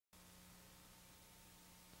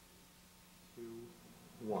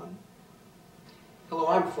Hello,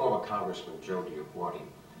 I'm former Congressman Joe DioGuardi.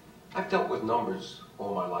 I've dealt with numbers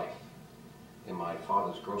all my life. In my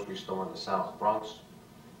father's grocery store in the South Bronx,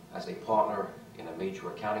 as a partner in a major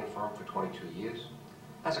accounting firm for 22 years,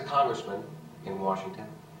 as a congressman in Washington,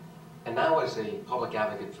 and now as a public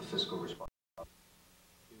advocate for fiscal responsibility.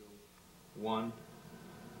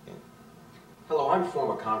 Hello, I'm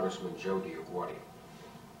former Congressman Joe DioGuardi.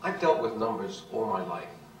 I've dealt with numbers all my life.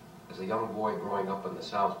 As a young boy growing up in the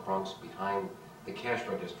South Bronx behind the cash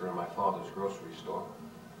register in my father's grocery store,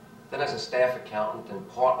 then as a staff accountant and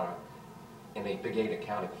partner in a Big 8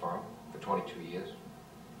 accounting firm for 22 years,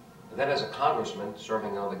 and then as a congressman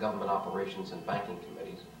serving on the government operations and banking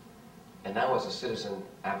committees, and now as a citizen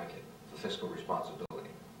advocate for fiscal responsibility.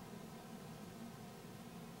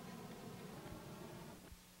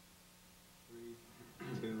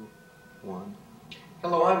 3, 2, 1.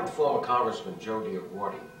 Hello, I'm former Congressman Joe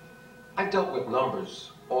DioGuardi. I've dealt with numbers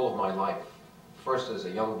all of my life, first as a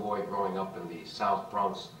young boy growing up in the South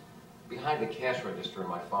Bronx behind the cash register in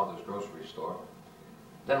my father's grocery store,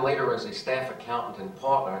 then later as a staff accountant and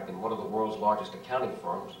partner in one of the world's largest accounting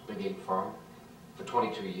firms, Big 8 firm, for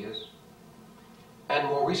 22 years, and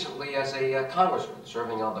more recently as a congressman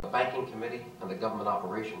serving on the banking committee and the government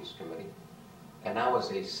operations committee, and now as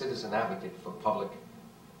a citizen advocate for public.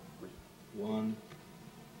 1.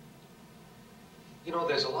 You know,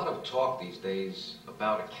 there's a lot of talk these days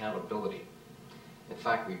about accountability. In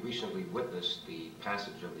fact, we recently witnessed the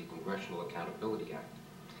passage of the Congressional Accountability Act.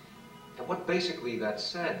 And what basically that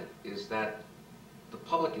said is that the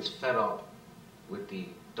public is fed up with the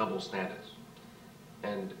double standards.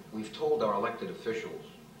 And we've told our elected officials,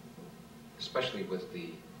 especially with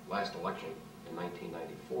the last election in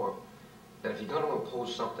 1994, that if you're going to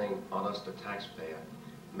impose something on us, the taxpayer,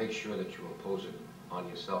 make sure that you impose it on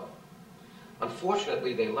yourself.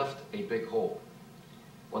 Unfortunately, they left a big hole.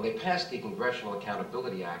 When they passed the Congressional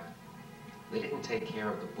Accountability Act, they didn't take care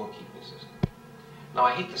of the bookkeeping system. Now,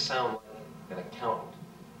 I hate to sound like an accountant,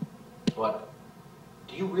 but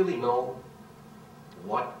do you really know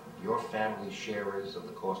what your family's share is of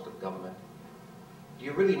the cost of government? Do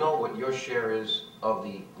you really know what your share is of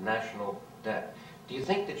the national debt? Do you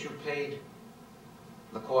think that you paid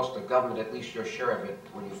the cost of government, at least your share of it,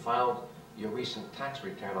 when you filed your recent tax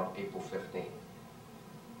return on April 15th?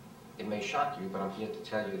 It may shock you, but I'm here to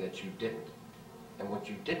tell you that you didn't. And what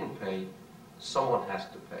you didn't pay, someone has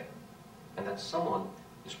to pay. And that someone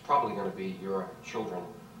is probably going to be your children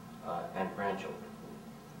and grandchildren.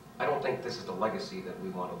 I don't think this is the legacy that we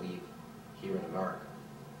want to leave here in America.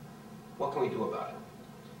 What can we do about it?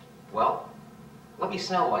 Well, let me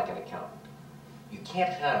sound like an accountant. You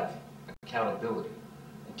can't have accountability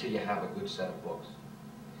until you have a good set of books.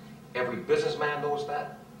 Every businessman knows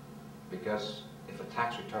that, because if a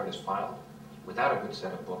tax return is filed without a good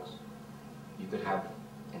set of books, you could have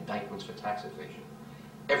indictments for tax evasion.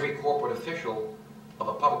 Every corporate official of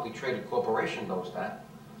a publicly traded corporation knows that,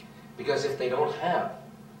 because if they don't have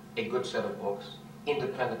a good set of books,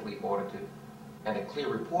 independently audited, and a clear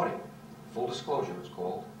reporting, full disclosure it's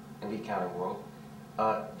called in the accounting world,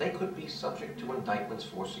 they could be subject to indictments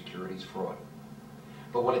for securities fraud.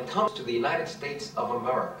 But when it comes to the United States of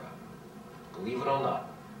America, believe it or not,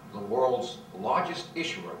 the world's largest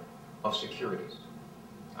issuer of securities,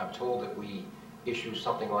 I'm told that we issue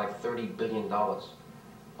something like $30 billion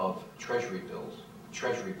of treasury bills,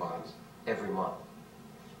 treasury bonds, every month.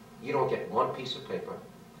 You don't get one piece of paper,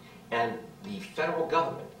 and the federal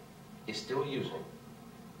government is still using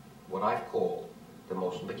what I've called the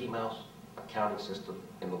most Mickey Mouse accounting system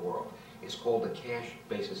in the world. It's called the cash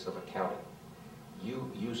basis of accounting.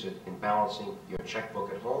 You use it in balancing your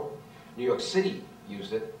checkbook at home. New York City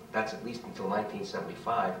used it, that's at least until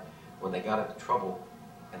 1975, when they got into trouble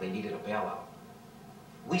and they needed a bailout.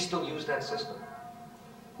 We still use that system.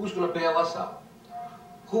 Who's going to bail us out?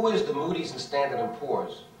 Who is the Moody's and Standard &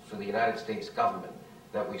 Poor's for the United States government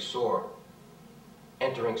that we saw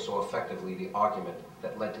entering so effectively the argument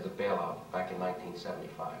that led to the bailout back in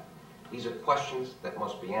 1975? These are questions that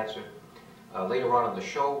must be answered. Later on in the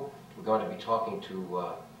show, we're going to be talking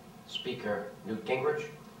to Speaker Newt Gingrich.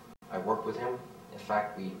 I worked with him. In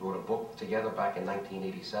fact, we wrote a book together back in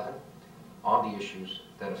 1987 on the issues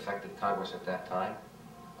that affected Congress at that time.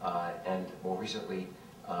 And more recently,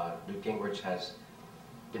 Newt Gingrich has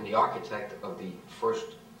been the architect of the first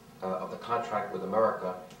of the contract with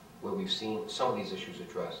America, where we've seen some of these issues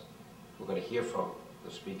addressed. We're going to hear from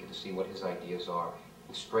the speaker to see what his ideas are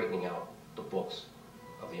in straightening out the books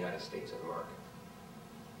of the United States of America.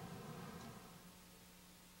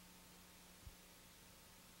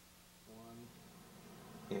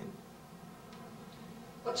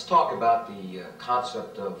 Let's talk about the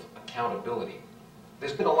concept of accountability.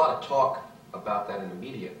 There's been a lot of talk about that in the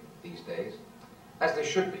media these days, as there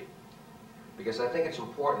should be, because I think it's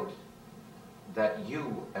important that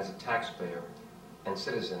you, as a taxpayer and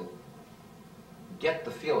citizen, get the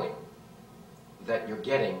feeling that you're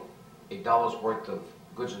getting a dollar's worth of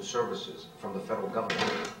goods and services from the federal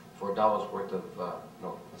government for a dollar's worth of,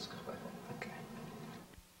 no, let's go back. Okay.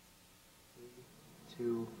 3,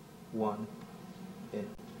 2, 1, in.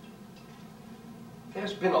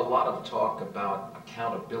 There's been a lot of talk about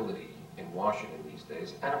accountability in Washington these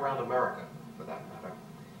days, and around America, for that matter.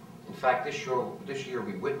 In fact, this year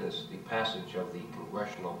we witnessed the passage of the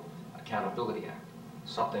Congressional Accountability Act,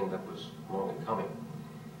 something that was long in coming.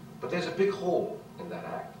 But there's a big hole in that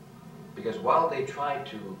act, because while they tried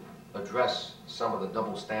to address some of the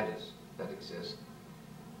double standards that exist,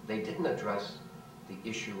 they didn't address the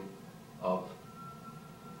issue of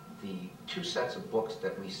the two sets of books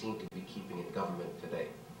that we seem to be keeping in government today.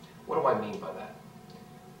 What do I mean by that?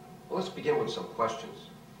 Well, let's begin with some questions.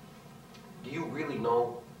 Do you really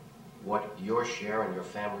know what your share and your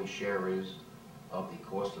family's share is of the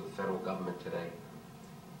cost of the federal government today?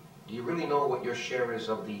 Do you really know what your share is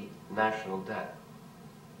of the national debt?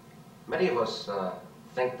 Many of us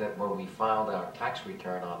think that when we filed our tax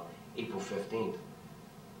return on April 15th,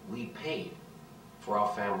 we paid for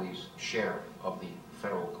our family's share of the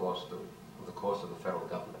federal cost of the cost of the federal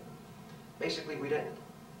government. Basically, we didn't.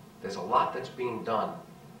 There's a lot that's being done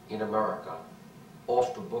in America,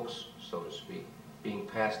 off the books, so to speak, being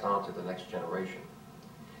passed on to the next generation.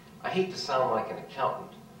 I hate to sound like an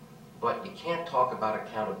accountant, but you can't talk about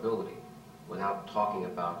accountability without talking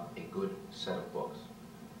about a good set of books.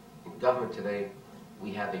 In government today,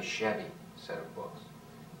 we have a shabby set of books.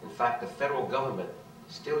 In fact, the federal government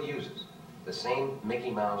still uses the same Mickey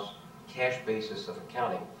Mouse cash basis of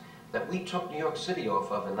accounting that we took New York City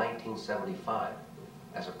off of in 1975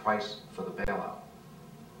 as a price for the bailout.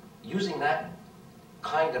 Using that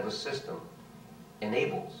kind of a system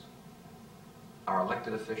enables our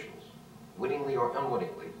elected officials, wittingly or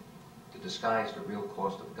unwittingly, to disguise the real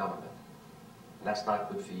cost of government. And that's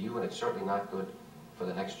not good for you, and it's certainly not good for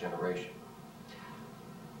the next generation.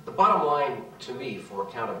 The bottom line to me for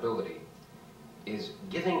accountability is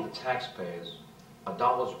giving the taxpayers a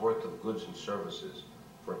dollar's worth of goods and services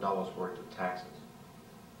for a dollar's worth of taxes.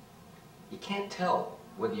 You can't tell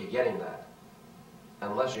whether you're getting that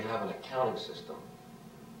unless you have an accounting system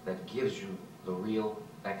that gives you the real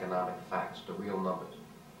economic facts, the real numbers.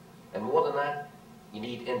 And more than that, you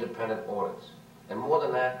need independent audits. And more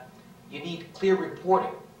than that, you need clear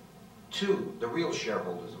reporting to the real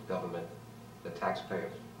shareholders of government, the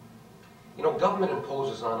taxpayers. You know, government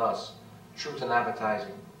imposes on us truth in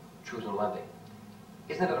advertising, truth in lending.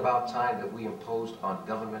 Isn't it about time that we imposed on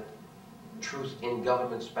government truth in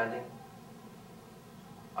government spending?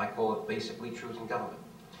 I call it basically truth in government.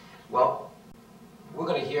 Well, we're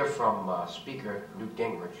going to hear from Speaker Newt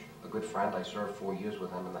Gingrich, a good friend. I served 4 years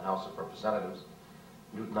with him in the House of Representatives.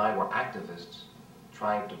 Newt and I were activists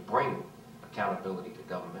trying to bring accountability to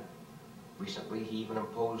government. Recently, he even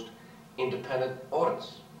imposed independent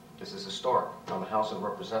audits. This is historic on the House of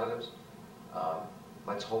Representatives.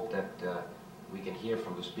 Let's hope that we can hear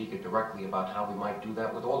from the Speaker directly about how we might do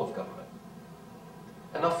that with all of government.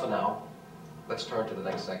 Enough for now. Let's turn to the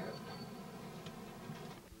next segment.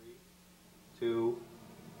 3, 2,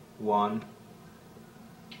 1.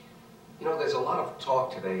 You know, there's a lot of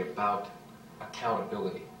talk today about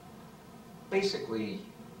accountability. Basically,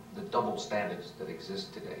 the double standards that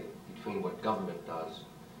exist today between what government does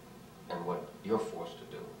and what you're forced to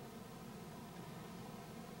do.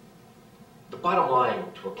 The bottom line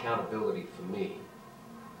to accountability for me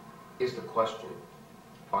is the question,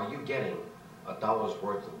 are you getting a dollar's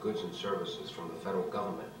worth of goods and services from the federal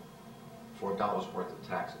government for a dollar's worth of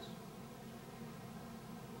taxes?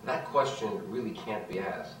 That question really can't be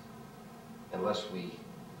asked unless we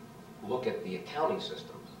look at the accounting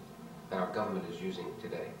systems that our government is using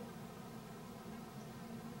today.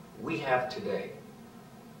 We have today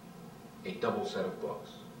a double set of books.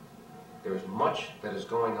 There is much that is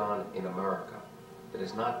going on in America that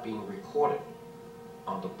is not being recorded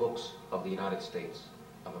on the books of the United States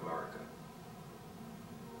of America.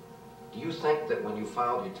 Do you think that when you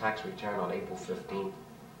filed your tax return on April 15th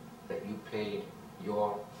that you paid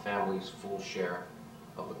your family's full share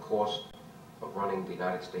of the cost of running the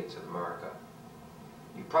United States of America?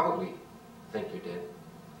 You probably think you did,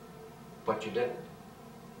 but you didn't.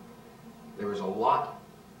 There is a lot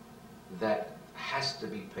that has to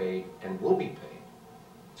be paid and will be paid.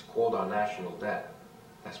 It's called our national debt.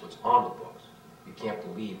 That's what's on the books. You can't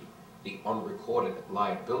believe the unrecorded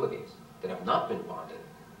liabilities that have not been bonded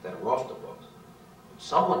that are off the books.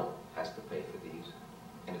 Someone has to pay for these,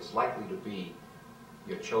 and it's likely to be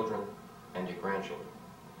your children and your grandchildren.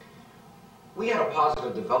 We had a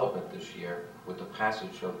positive development this year with the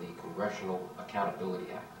passage of the Congressional Accountability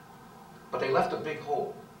Act, but they left a big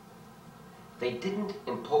hole. They didn't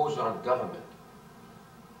impose on government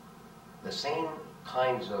the same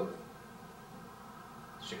kinds of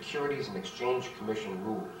Securities and Exchange Commission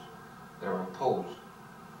rules that are imposed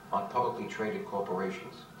on publicly traded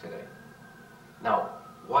corporations today. Now,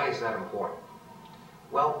 why is that important?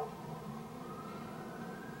 Well,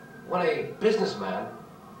 when a businessman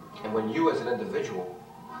and when you as an individual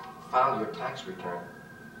file your tax return,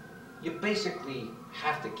 you basically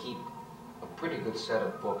have to keep a pretty good set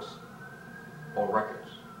of books or records.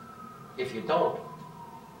 If you don't,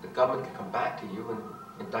 the government can come back to you and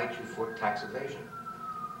indict you for tax evasion.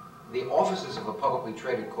 The officers of a publicly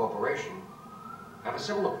traded corporation have a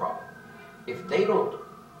similar problem. If they don't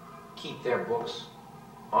keep their books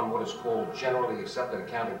on what is called generally accepted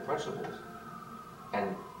accounting principles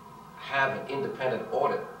and have an independent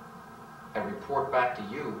audit and report back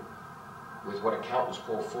to you with what accountants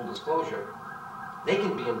call full disclosure, they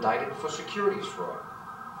can be indicted for securities fraud.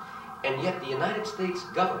 And yet the United States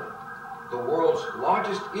government, the world's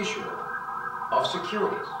largest issuer of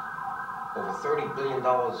securities, over $30 billion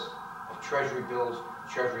of treasury bills,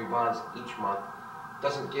 treasury bonds each month,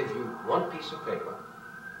 doesn't give you one piece of paper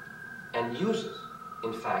and uses,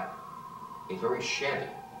 in fact, a very shabby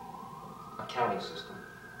accounting system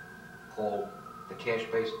called the cash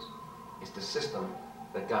basis. It's the system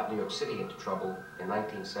that got New York City into trouble in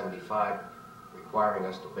 1975, requiring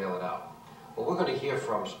us to bail it out. Well, we're going to hear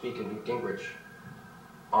from Speaker Newt Gingrich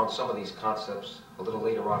on some of these concepts a little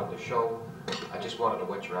later on in the show. I just wanted to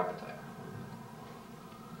whet your appetite.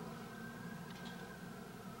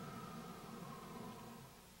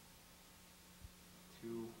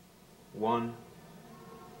 One.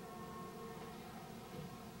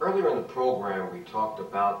 Earlier in the program, we talked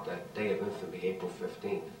about that day of infamy, April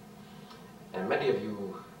 15th. And many of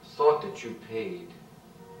you thought that you paid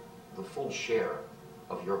the full share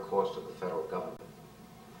of your cost of the federal government.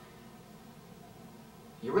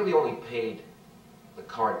 You really only paid the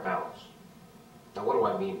current balance. Now, what do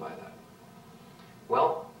I mean by that?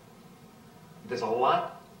 Well, there's a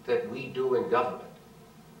lot that we do in government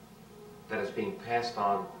that is being passed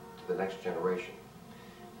on to the next generation.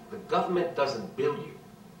 The government doesn't bill you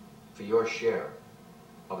for your share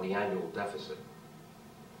of the annual deficit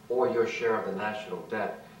or your share of the national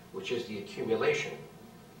debt, which is the accumulation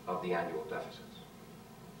of the annual deficits.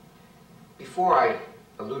 Before I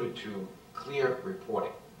alluded to clear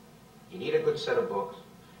reporting, you need a good set of books,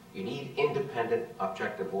 you need independent,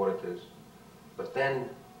 objective auditors, but then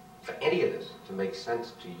for any of this to make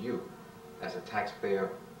sense to you as a taxpayer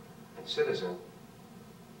and citizen,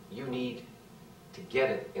 you need to get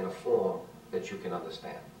it in a form that you can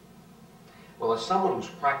understand. Well, as someone who's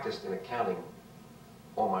practiced in accounting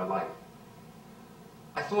all my life,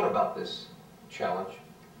 I thought about this challenge,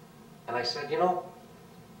 and I said, you know,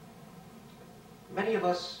 many of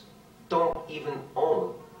us don't even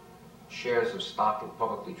own shares of stock in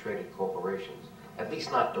publicly traded corporations, at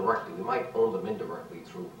least not directly. We might own them indirectly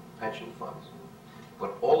through pension funds.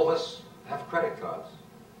 But all of us have credit cards,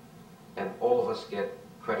 and all of us get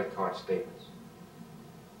credit card statements.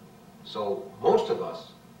 So most of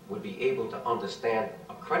us would be able to understand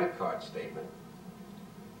a credit card statement,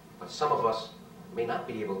 but some of us may not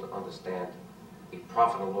be able to understand a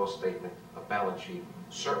profit and loss statement, a balance sheet,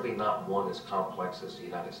 certainly not one as complex as the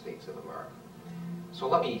United States of America. So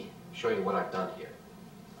let me show you what I've done here.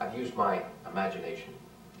 I've used my imagination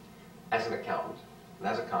as an accountant and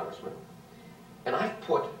as a congressman, and I've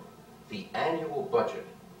put the annual budget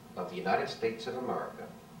of the United States of America,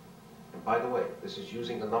 and by the way, this is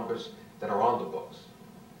using the numbers that are on the books.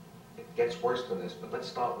 It gets worse than this, but let's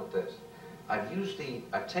start with this. I've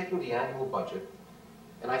taken the annual budget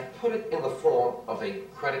and I've put it in the form of a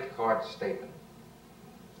credit card statement.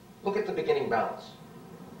 Look at the beginning balance.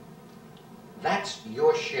 That's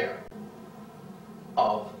your share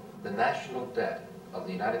of the national debt of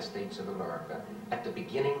the United States of America at the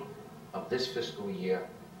beginning of this fiscal year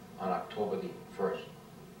on October the 1st.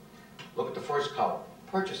 Look at the first column,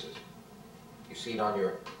 purchases. You see it on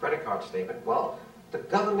your credit card statement. Well, the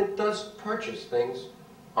government does purchase things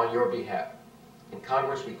on your behalf. In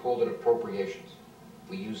Congress, we called it appropriations.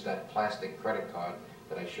 We use that plastic credit card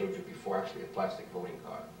that I showed you before, actually a plastic voting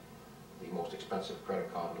card, the most expensive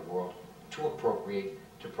credit card in the world, to appropriate,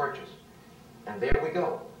 to purchase. And there we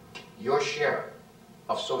go. Your share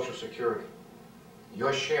of Social Security,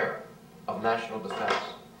 your share of national defense,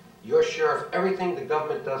 your share of everything the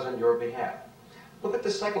government does on your behalf. Look at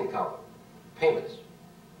the second column, payments.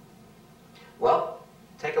 Well,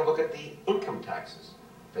 take a look at the income taxes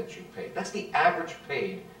that you pay. That's the average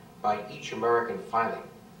paid by each American filing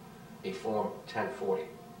a Form 1040.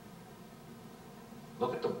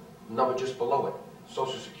 Look at the number just below it,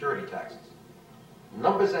 Social Security taxes.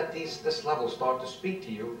 Numbers at this level start to speak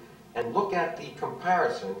to you, and look at the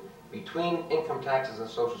comparison between income taxes and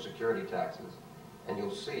Social Security taxes, and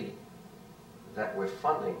you'll see that we're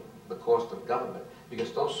funding the cost of government,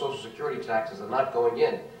 because those Social Security taxes are not going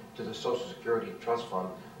in to the Social Security Trust Fund.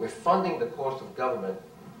 We're funding the cost of government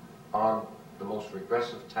on the most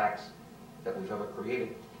regressive tax that we've ever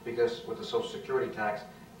created, because with the Social Security tax,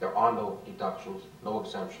 there are no deductions, no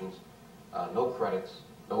exemptions, no credits,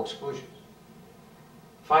 no exclusions.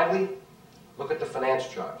 Finally, look at the finance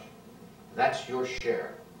charge. That's your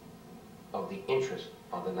share of the interest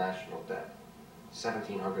on the national debt,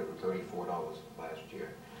 $1,734 last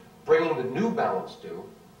year, bringing the new balance due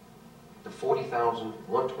to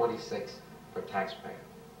 $40,126 per taxpayer.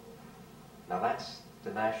 Now that's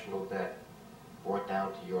the national debt brought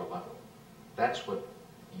down to your level. That's what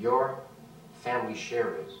your family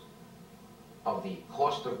share is of the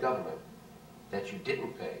cost of government that you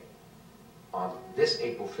didn't pay on this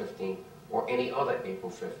April 15th or any other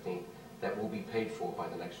April 15th that will be paid for by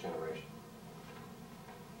the next generation.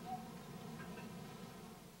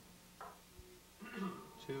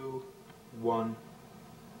 Two, one.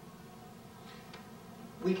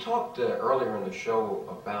 We talked earlier in the show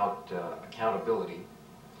about accountability,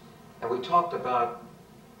 and we talked about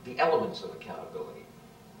the elements of accountability.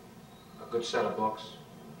 A good set of books,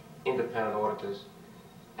 independent auditors,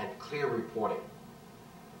 and clear reporting.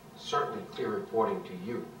 Certainly clear reporting to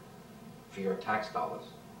you for your tax dollars,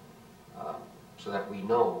 so that we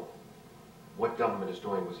know what government is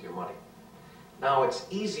doing with your money. Now, it's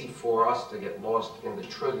easy for us to get lost in the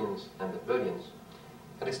trillions and the billions,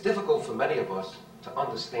 and it's difficult for many of us to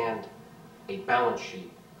understand a balance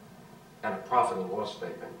sheet and a profit and loss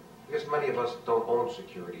statement, because many of us don't own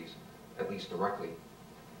securities, at least directly.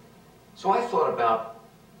 So I thought about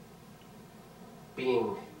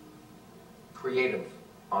being creative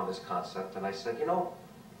on this concept, and I said, you know,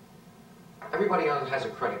 everybody has a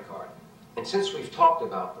credit card. And since we've talked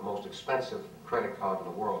about the most expensive credit card in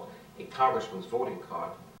the world, a congressman's voting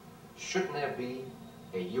card, shouldn't there be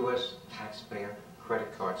a U.S. taxpayer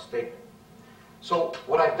credit card statement? So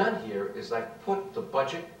what I've done here is I've put the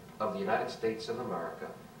budget of the United States of America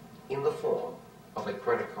in the form of a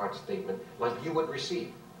credit card statement like you would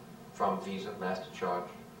receive from Visa, MasterCard,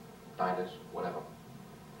 Diners, whatever,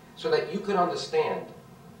 so that you can understand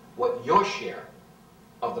what your share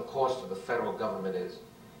of the cost of the federal government is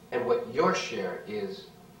and what your share is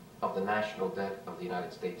of the national debt of the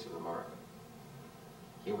United States of America.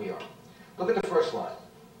 Here we are. Look at the first line.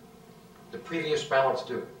 The previous balance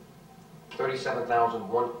due,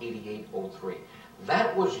 $37,188.03.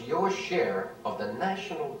 That was your share of the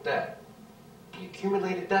national debt, the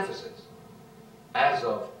accumulated deficits, as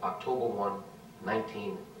of October 1,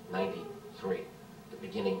 1993, the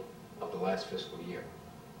beginning of the last fiscal year.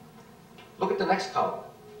 Look at the next column,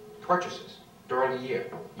 purchases during the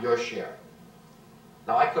year, your share.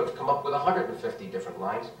 Now, I could have come up with 150 different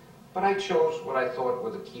lines, but I chose what I thought were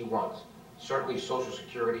the key ones. Certainly Social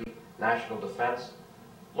Security, National Defense.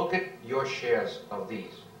 Look at your shares of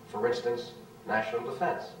these. For instance, National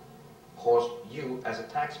Defense cost you as a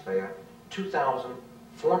taxpayer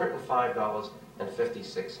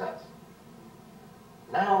 $2,405.56.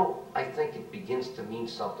 Now I think it begins to mean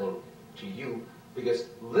something to you, because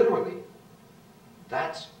literally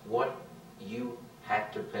that's what you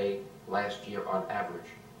had to pay last year on average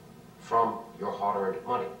from your hard-earned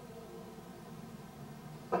money.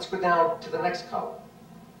 Let's go down to the next column,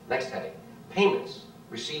 next heading, payments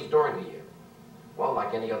received during the year. Well,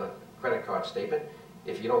 like any other credit card statement,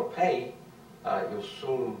 if you don't pay, you'll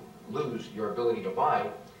soon lose your ability to buy,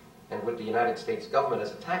 and with the United States government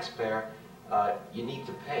as a taxpayer, you need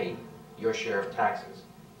to pay your share of taxes.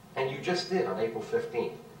 And you just did on April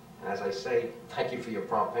 15th. And as I say, thank you for your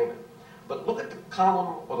prompt payment. But look at the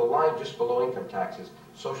column or the line just below income taxes,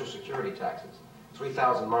 Social Security taxes,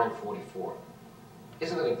 $3,944.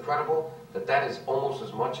 Isn't it incredible that that is almost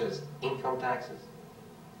as much as income taxes?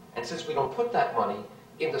 And since we don't put that money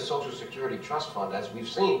in the Social Security Trust Fund, as we've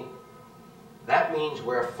seen, that means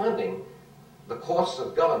we're funding the costs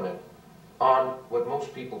of government on what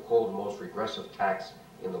most people call the most regressive tax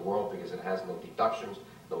in the world, because it has no deductions,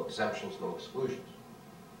 no exemptions, no exclusions.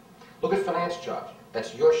 Look at finance charge.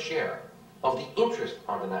 That's your share of the interest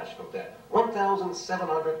on the national debt,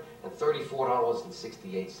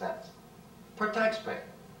 $1,734.68 per taxpayer.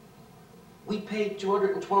 We paid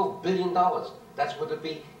 $212 billion. That's what it'd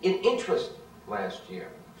be in interest last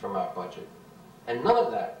year from our budget. And none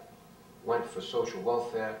of that went for social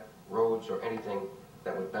welfare, roads, or anything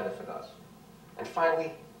that would benefit us. And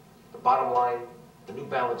finally, the bottom line, the new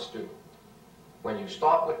balance due. When you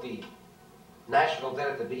start with the national debt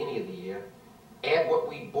at the beginning of the year, add what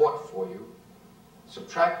we bought for you,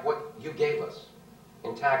 subtract what you gave us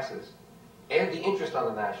in taxes, add the interest on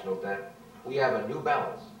the national debt, we have a new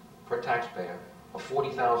balance per taxpayer of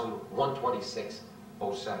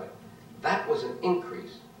 $40,126.07. That was an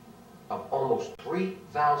increase of almost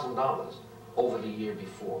 $3,000 over the year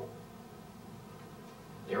before.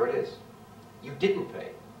 There it is. You didn't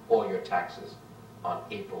pay all your taxes on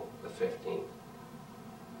April the 15th.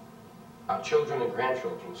 Our children and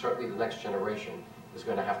grandchildren, certainly the next generation, is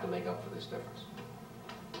going to have to make up for this difference.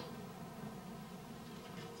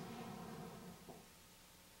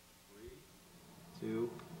 Three, two,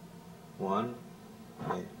 one.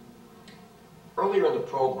 Okay. Earlier in the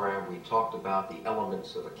program, we talked about the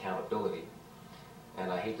elements of accountability. And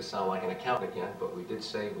I hate to sound like an accountant again, but we did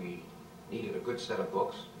say we needed a good set of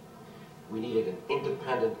books. We needed an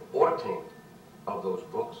independent auditing of those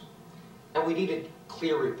books. And we needed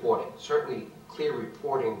clear reporting, certainly clear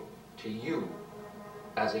reporting to you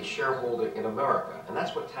as a shareholder in America. And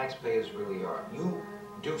that's what taxpayers really are. You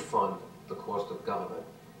do fund the cost of government,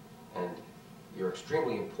 and you're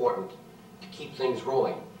extremely important to keep things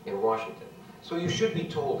rolling in Washington. So you should be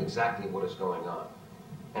told exactly what is going on.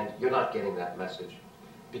 And you're not getting that message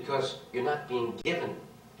because you're not being given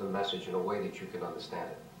the message in a way that you can understand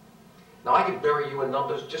it. Now, I could bury you in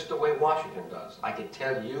numbers just the way Washington does. I could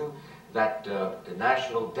tell you that the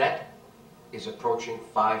national debt is approaching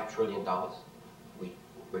 $5 trillion.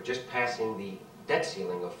 We're just passing the debt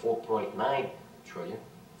ceiling of $4.9 trillion.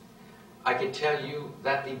 I could tell you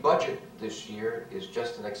that the budget this year is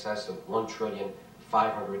just in excess of $1.5 trillion.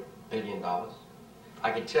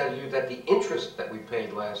 I could tell you that the interest that we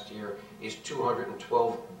paid last year is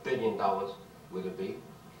 $212 billion with a B.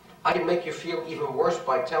 I can make you feel even worse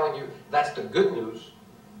by telling you that's the good news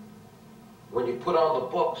when you put on the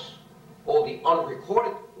books all the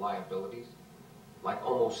unrecorded liabilities, like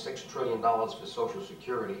almost $6 trillion for Social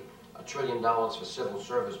Security, $1 trillion for civil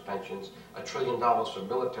service pensions, $1 trillion for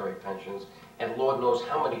military pensions, and Lord knows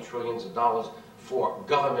how many trillions of dollars for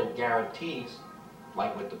government guarantees,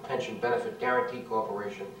 like with the Pension Benefit Guarantee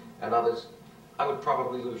Corporation and others. I would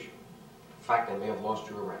probably lose you. In fact, I may have lost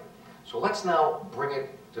you already. So let's now bring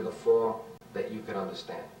it to the form that you can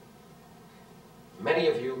understand. Many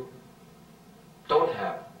of you don't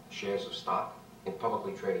have shares of stock in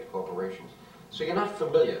publicly traded corporations, so you're not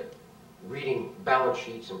familiar reading balance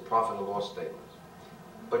sheets and profit and loss statements.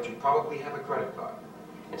 But you probably have a credit card.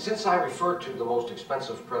 And since I referred to the most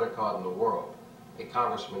expensive credit card in the world, a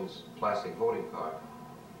congressman's plastic voting card,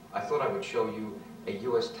 I thought I would show you a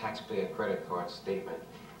U.S. taxpayer credit card statement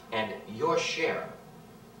and your share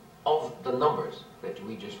of the numbers that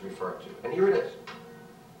we just referred to. And here it is.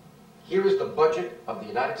 Here is the budget of the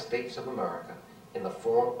United States of America in the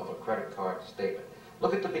form of a credit card statement.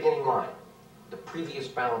 Look at the beginning line, the previous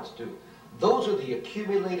balance due. Those are the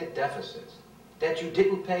accumulated deficits that you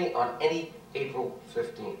didn't pay on any April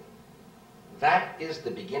 15th. That is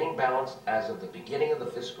the beginning balance as of the beginning of the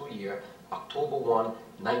fiscal year, October 1,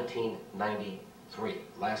 1993,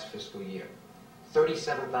 last fiscal year.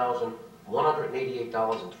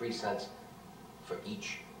 $37,188.03 for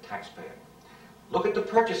each taxpayer. Look at the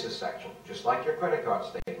purchases section, just like your credit card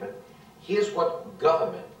statement. Here's what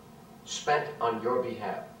government spent on your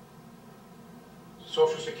behalf.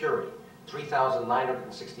 Social Security,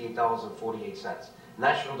 $3,968.48.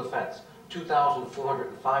 National Defense,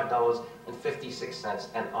 $2,405.56,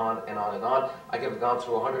 and on and on and on. I could have gone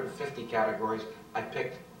through 150 categories. I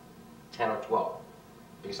picked 10 or 12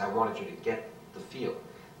 because I wanted you to get the feel.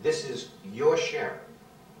 This is your share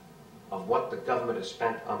of what the government has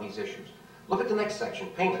spent on these issues. Look at the next section,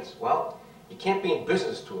 payments. Well, you can't be in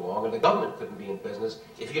business too long, and the government couldn't be in business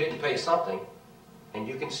if you didn't pay something. And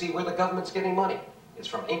you can see where the government's getting money. It's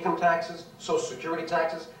from income taxes, Social Security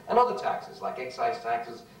taxes, and other taxes like excise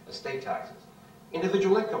taxes, estate taxes.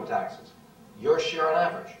 Individual income taxes, your share on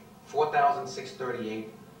average, $4,638.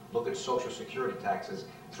 Look at Social Security taxes,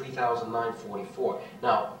 $3,944.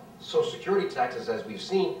 Now, Social Security taxes, as we've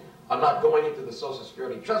seen, are not going into the Social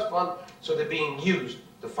Security Trust Fund, so they're being used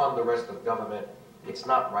to fund the rest of government. It's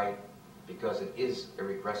not right because it is a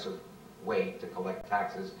regressive way to collect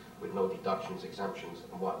taxes with no deductions, exemptions,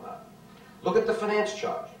 and whatnot. Look at the finance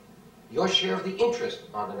charge, your share of the interest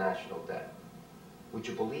on the national debt. Would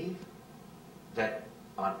you believe that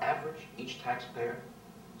on average each taxpayer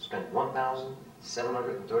spent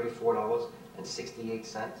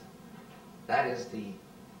 $1,734.68? That is the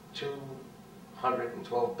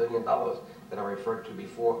 $112 billion that I referred to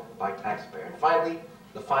before by taxpayer. And finally,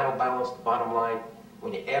 the final balance, the bottom line,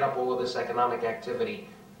 when you add up all of this economic activity,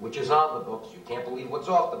 which is on the books, you can't believe what's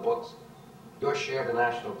off the books, your share of the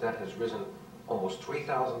national debt has risen almost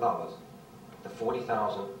 $3,000 to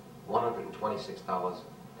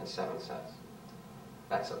 $40,126.07.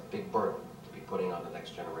 That's a big burden to be putting on the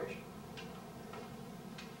next generation.